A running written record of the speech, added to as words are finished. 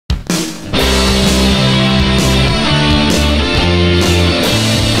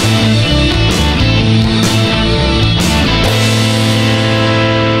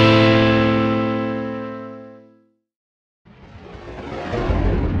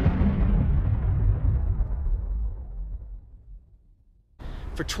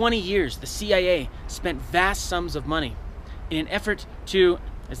For 20 years, the CIA spent vast sums of money in an effort to,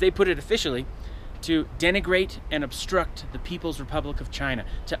 as they put it officially, to denigrate and obstruct the People's Republic of China,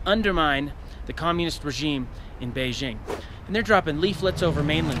 to undermine the communist regime in Beijing. And they're dropping leaflets over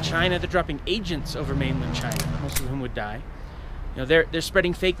mainland China, they're dropping agents over mainland China, most of whom would die. You know, they're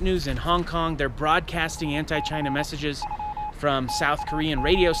spreading fake news in Hong Kong, they're broadcasting anti-China messages from South Korean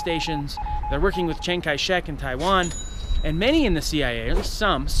radio stations, they're working with Chiang Kai-shek in Taiwan, and many in the CIA, or at least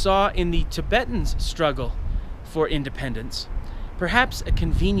some, saw in the Tibetans' struggle for independence perhaps a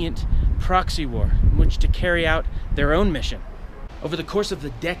convenient proxy war in which to carry out their own mission. Over the course of the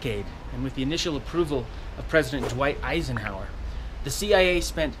decade, and with the initial approval of President Dwight Eisenhower, the CIA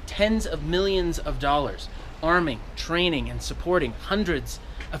spent tens of millions of dollars arming, training, and supporting hundreds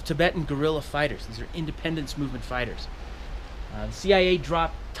of Tibetan guerrilla fighters. These are independence movement fighters. The CIA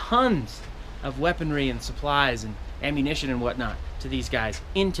dropped tons of weaponry and supplies and ammunition and whatnot to these guys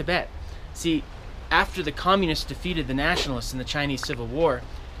in Tibet. See, after the communists defeated the nationalists in the Chinese Civil War,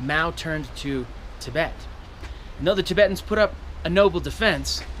 Mao turned to Tibet. And though the Tibetans put up a noble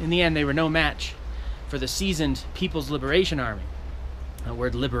defense, in the end they were no match for the seasoned People's Liberation Army. That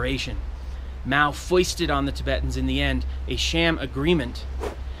word liberation. Mao foisted on the Tibetans in the end a sham agreement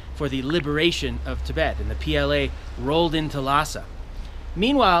for the liberation of Tibet, and the PLA rolled into Lhasa.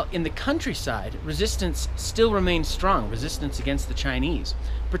 Meanwhile, in the countryside, resistance still remained strong, resistance against the Chinese,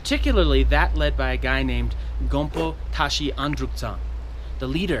 particularly that led by a guy named Gompo Tashi Andruktsang, the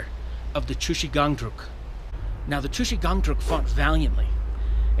leader of the Chushi Gangdruk. Now, the Chushi Gangdruk fought valiantly,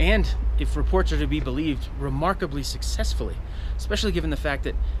 and, if reports are to be believed, remarkably successfully, especially given the fact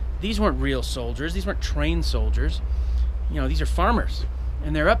that these weren't real soldiers, these weren't trained soldiers, you know, these are farmers,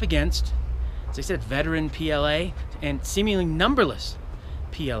 and they're up against, as I said, veteran PLA and seemingly numberless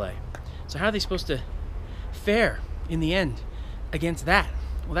PLA. So how are they supposed to fare in the end against that?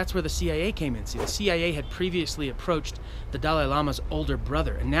 Well, that's where the CIA came in. See, the CIA had previously approached the Dalai Lama's older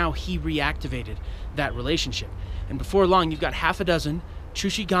brother, and now he reactivated that relationship. And before long, you've got half a dozen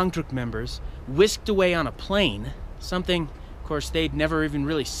Chushi Gangdruk members whisked away on a plane, something, of course, they'd never even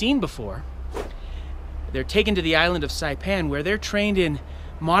really seen before. They're taken to the island of Saipan, where they're trained in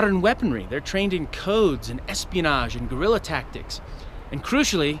modern weaponry. They're trained in codes and espionage and guerrilla tactics, and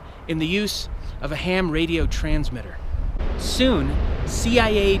crucially, in the use of a ham radio transmitter. Soon,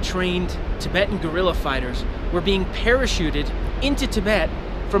 CIA-trained Tibetan guerrilla fighters were being parachuted into Tibet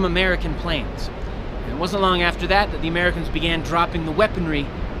from American planes. And it wasn't long after that that the Americans began dropping the weaponry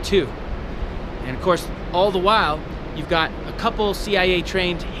too. And of course, all the while, you've got a couple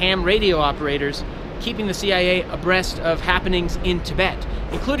CIA-trained ham radio operators keeping the CIA abreast of happenings in Tibet,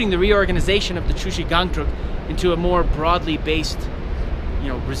 including the reorganization of the Chushi Gangdruk into a more broadly based,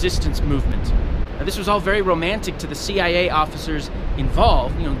 resistance movement. Now, this was all very romantic to the CIA officers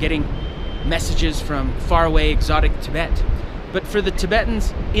involved, getting messages from faraway exotic Tibet. But for the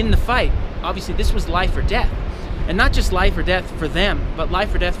Tibetans in the fight, obviously this was life or death. And not just life or death for them, but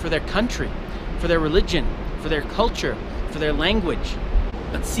life or death for their country, for their religion, for their culture, for their language.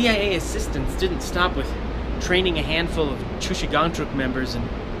 But CIA assistants didn't stop with training a handful of Chushi Gangdruk members and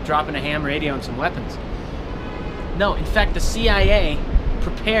dropping a ham radio and some weapons. No, in fact, the CIA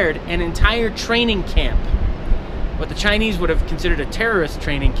prepared an entire training camp. What the Chinese would have considered a terrorist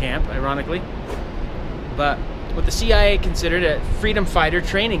training camp, ironically, but what the CIA considered a freedom fighter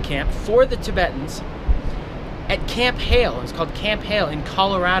training camp for the Tibetans at Camp Hale. It's called Camp Hale in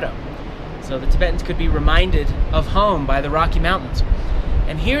Colorado. So the Tibetans could be reminded of home by the Rocky Mountains.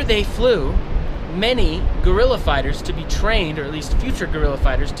 And here they flew many guerrilla fighters to be trained, or at least future guerrilla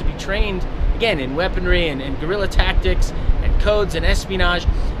fighters, to be trained, again, in weaponry and guerrilla tactics and codes and espionage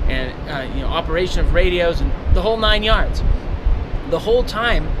and operation of radios and the whole 9 yards. The whole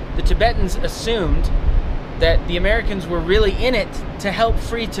time, the Tibetans assumed that the Americans were really in it to help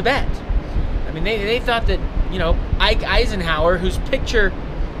free Tibet. I mean, they thought that, Ike Eisenhower, whose picture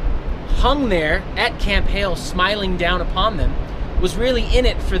hung there at Camp Hale smiling down upon them, was really in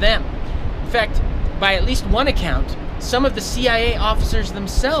it for them. In fact, by at least one account, some of the CIA officers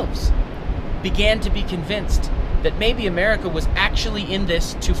themselves began to be convinced that maybe America was actually in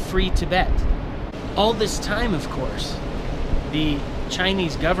this to free Tibet. All this time, of course, the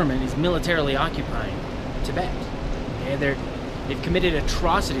Chinese government is militarily occupying Tibet. Okay? They've committed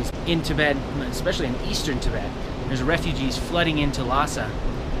atrocities in Tibet, especially in eastern Tibet. There's refugees flooding into Lhasa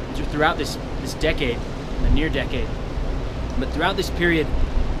throughout this decade, the near decade. But throughout this period,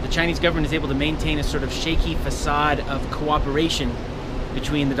 the Chinese government is able to maintain a sort of shaky facade of cooperation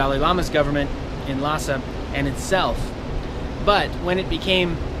between the Dalai Lama's government in Lhasa and itself. But when it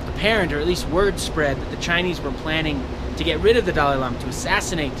became apparent, or at least word spread, that the Chinese were planning to get rid of the Dalai Lama, to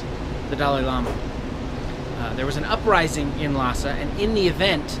assassinate the Dalai Lama. There was an uprising in Lhasa, and in the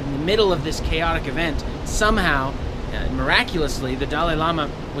event, in the middle of this chaotic event, somehow, miraculously, the Dalai Lama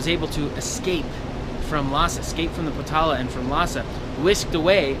was able to escape from Lhasa, escape from the Potala and from Lhasa, whisked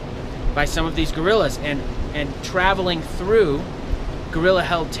away by some of these guerrillas and traveling through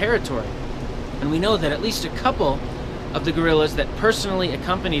guerrilla-held territory. And we know that at least a couple of the guerrillas that personally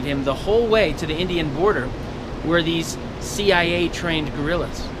accompanied him the whole way to the Indian border were these CIA-trained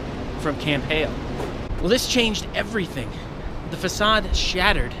guerrillas from Camp Hale. Well, this changed everything. The facade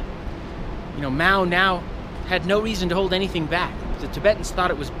shattered. You know, Mao now had no reason to hold anything back. The Tibetans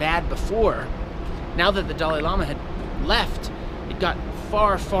thought it was bad before. Now that the Dalai Lama had left, it got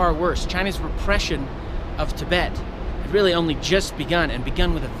far, far worse. China's repression of Tibet had really only just begun, and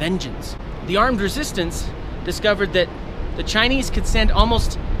begun with a vengeance. The armed resistance discovered that the Chinese could send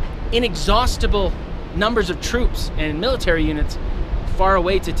almost inexhaustible numbers of troops and military units far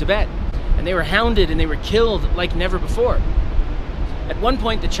away to Tibet, and they were hounded and they were killed like never before. At one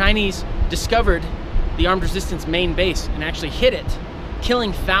point, the Chinese discovered the armed resistance main base and actually hit it,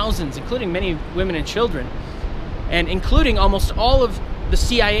 killing thousands, including many women and children, and including almost all of the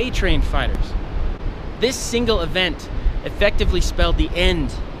CIA-trained fighters. This single event effectively spelled the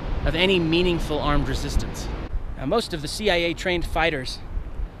end of any meaningful armed resistance. Now, most of the CIA-trained fighters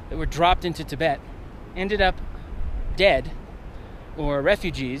that were dropped into Tibet ended up dead, or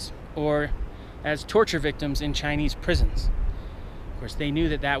refugees, or as torture victims in Chinese prisons. Of course, they knew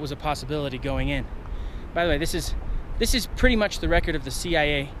that that was a possibility going in. By the way, this is pretty much the record of the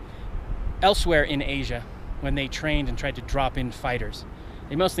CIA elsewhere in Asia when they trained and tried to drop in fighters.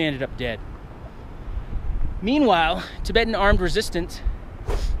 They mostly ended up dead. Meanwhile, Tibetan armed resistance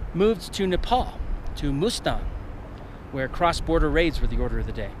moved to Nepal, to Mustan, where cross-border raids were the order of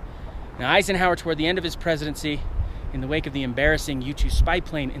the day. Now, Eisenhower, toward the end of his presidency, in the wake of the embarrassing U-2 spy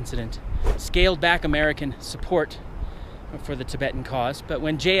plane incident, scaled back American support for the Tibetan cause. But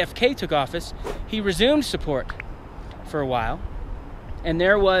when JFK took office, he resumed support for a while. And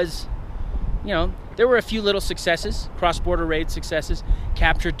there was, there were a few little successes, cross-border raid successes,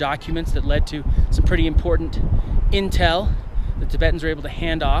 captured documents that led to some pretty important intel the Tibetans were able to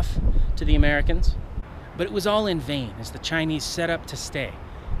hand off to the Americans. But it was all in vain as the Chinese set up to stay.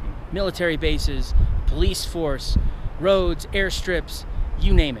 Military bases, police force, roads, airstrips,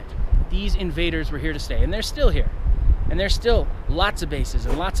 you name it. These invaders were here to stay, and they're still here. And there's still lots of bases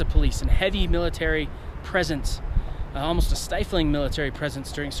and lots of police and heavy military presence, almost a stifling military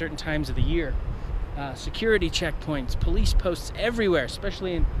presence during certain times of the year. Security checkpoints, police posts everywhere,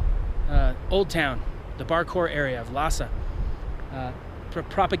 especially in Old Town, the Barkor area of Lhasa.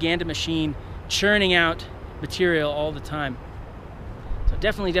 Propaganda machine churning out material all the time. So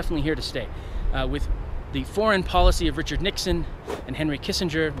definitely here to stay. With the foreign policy of Richard Nixon and Henry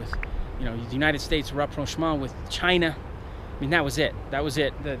Kissinger, with the United States rapprochement with China, I mean, that was it. That was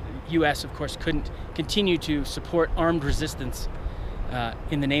it. The U.S., of course, couldn't continue to support armed resistance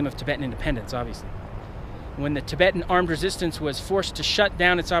in the name of Tibetan independence, obviously. When the Tibetan armed resistance was forced to shut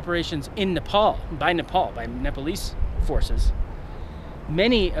down its operations in Nepal, by Nepalese forces,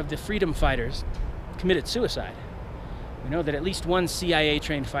 many of the freedom fighters committed suicide. We know that at least one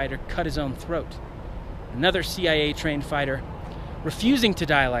CIA-trained fighter cut his own throat. Another CIA-trained fighter, refusing to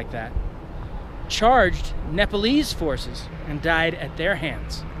die like that, charged Nepalese forces and died at their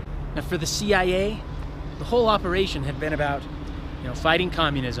hands. Now, for the CIA, the whole operation had been about, fighting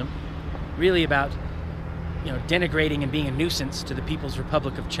communism, really about, denigrating and being a nuisance to the People's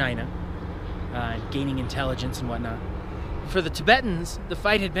Republic of China, and gaining intelligence and whatnot. For the Tibetans, the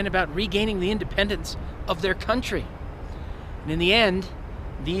fight had been about regaining the independence of their country. And in the end,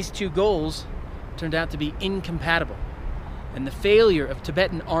 these two goals turned out to be incompatible. And the failure of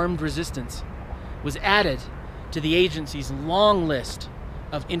Tibetan armed resistance was added to the agency's long list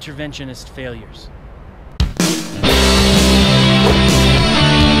of interventionist failures.